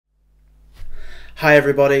Hi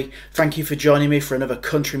everybody, thank you for joining me for another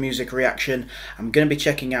country music reaction. I'm going to be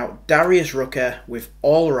checking out Darius Rucker with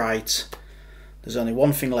All Right. There's only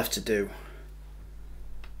one thing left to do.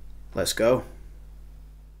 Let's go.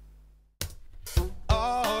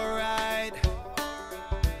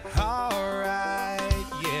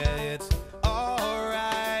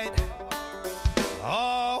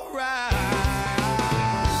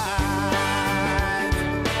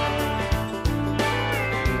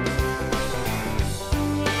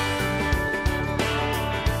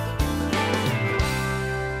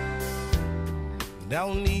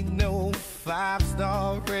 Don't need no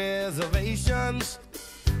five-star reservations.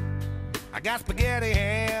 I got spaghetti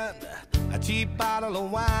and a cheap bottle of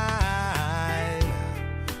wine.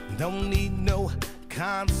 Don't need no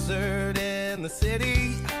concert in the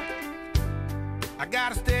city. I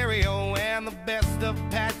got a stereo and the best of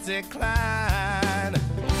Patsy Cline.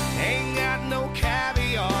 Ain't got no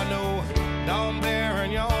caviar, no Dom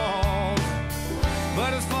Perignon.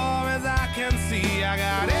 But as far as I can see, I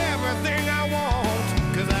got everything I want.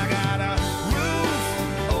 'Cause I got a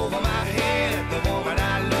roof over my head, the woman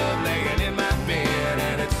I love laying in my bed,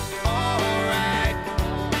 and it's alright,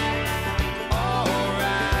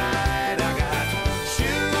 alright. I got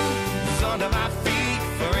shoes under my feet,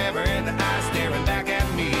 forever in the eye staring back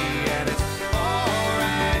at me, and it's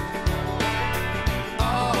alright,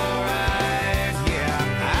 alright. Yeah,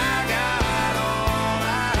 I got all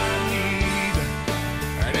I need,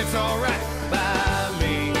 and it's alright by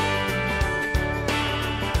me.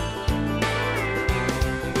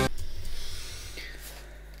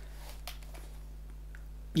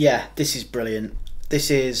 Yeah, this is brilliant. This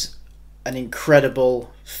is an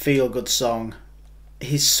incredible feel-good song.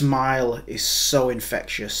 His smile is so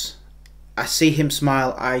infectious. I see him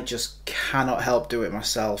smile, I just cannot help do it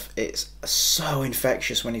myself. It's so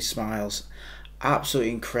infectious when he smiles.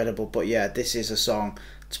 Absolutely incredible. But yeah, this is a song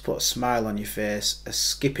to put a smile on your face, a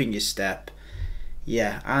skip in your step.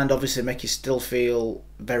 Yeah, and obviously make you still feel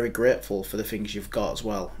very grateful for the things you've got as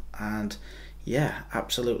well. And yeah,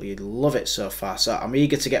 absolutely love it so far. So I'm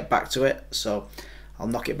eager to get back to it. So I'll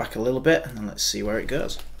knock it back a little bit and let's see where it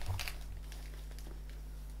goes.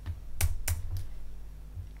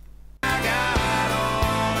 I got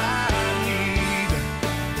all I need,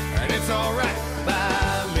 and it's alright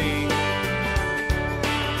by me.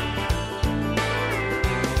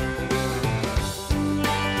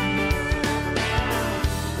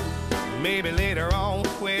 Maybe later on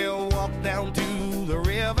we'll walk down to the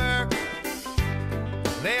river,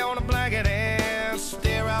 lay on a blanket and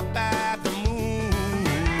stare up at the moon.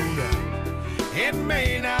 It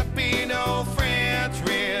may not be no French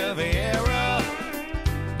Riviera,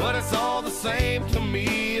 but it's all the same to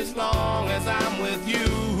me as long as I'm with you.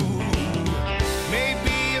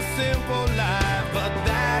 Maybe a simple life, but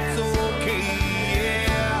that's okay,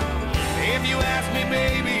 yeah. If you ask me,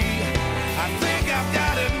 baby, I think I've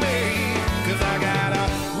got it made. 'Cause I got a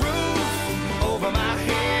roof over my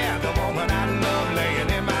head, the woman I love laying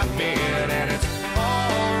in my bed, and it's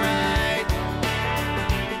alright,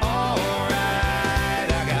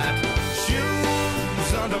 alright. I got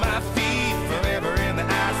shoes under my feet, forever in the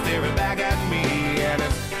eye staring back at me, and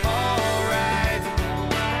it's alright,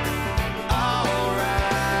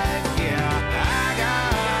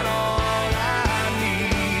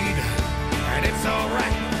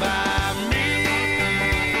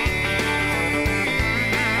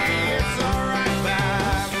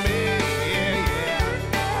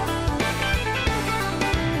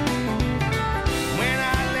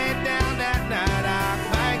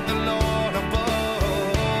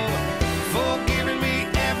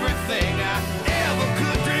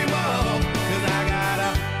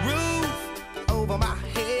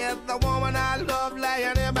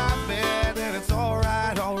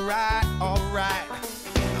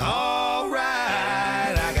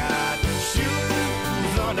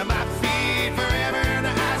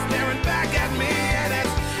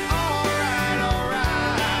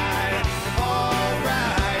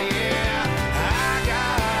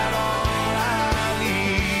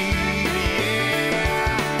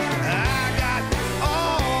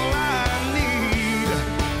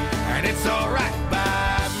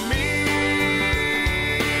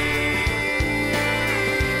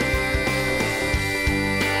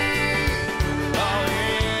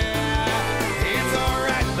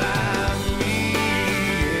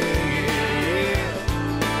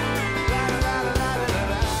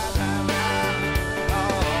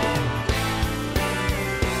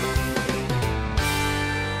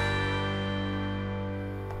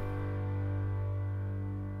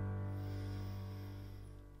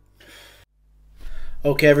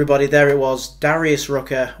 Okay everybody, there it was, Darius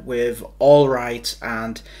Rucker with Alright,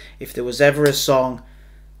 and if there was ever a song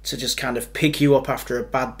to just kind of pick you up after a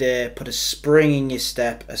bad day, put a spring in your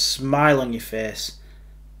step, a smile on your face,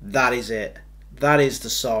 that is it. That is the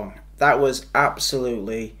song. That was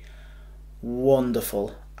absolutely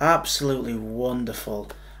wonderful. Absolutely wonderful.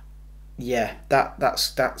 Yeah,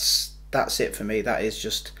 that's it for me. That is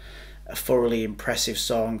just a thoroughly impressive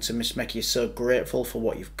song to just make you so grateful for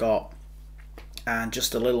what you've got. And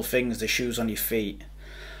just the little things, the shoes on your feet,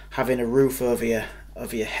 having a roof over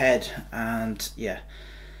your head, and yeah,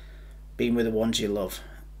 being with the ones you love.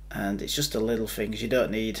 And it's just the little things. You don't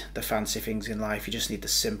need the fancy things in life, you just need the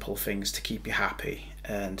simple things to keep you happy.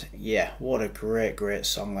 And yeah, what a great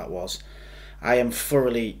song that was. I am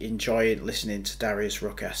thoroughly enjoying listening to Darius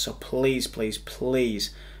Rucker, so please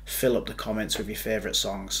fill up the comments with your favourite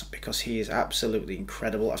songs, because he is absolutely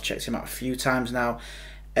incredible. I've checked him out a few times now.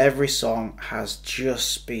 Every song has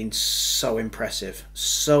just been so impressive,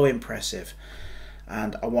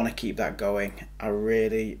 and I want to keep that going. I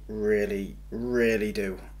really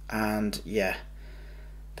do. And yeah,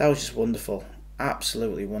 that was just wonderful,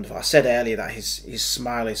 absolutely wonderful. I said earlier that his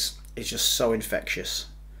smile is just so infectious,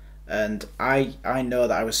 and I know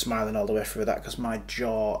that I was smiling all the way through that because my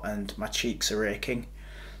jaw and my cheeks are aching,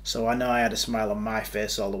 so I know I had a smile on my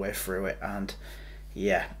face all the way through it. And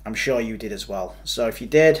yeah, I'm sure you did as well. So if you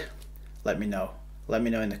did, let me know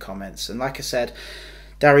in the comments. And like I said,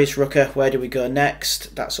 Darius Rucker, where do we go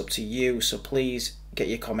next? That's up to you, so please get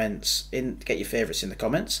your comments in, get your favourites in the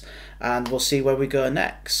comments, and we'll see where we go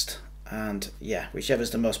next. And yeah,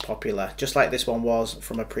 whichever's the most popular, just like this one was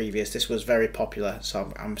from a previous, this was very popular,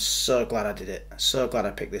 so I'm so glad I did it, so glad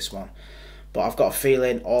I picked this one. But I've got a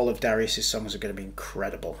feeling all of Darius's songs are going to be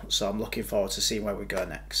incredible, so I'm looking forward to seeing where we go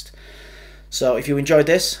next. So if you enjoyed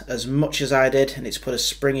this as much as I did, and it's put a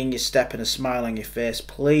spring in your step and a smile on your face,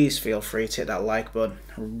 please feel free to hit that like button.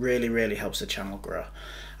 It really helps the channel grow.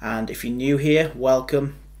 And if you're new here,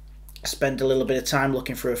 welcome. Spend a little bit of time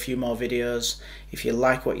looking through a few more videos. If you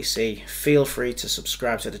like what you see, feel free to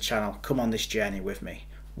subscribe to the channel. Come on this journey with me.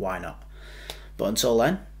 Why not? But until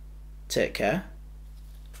then, take care,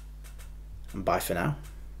 and bye for now.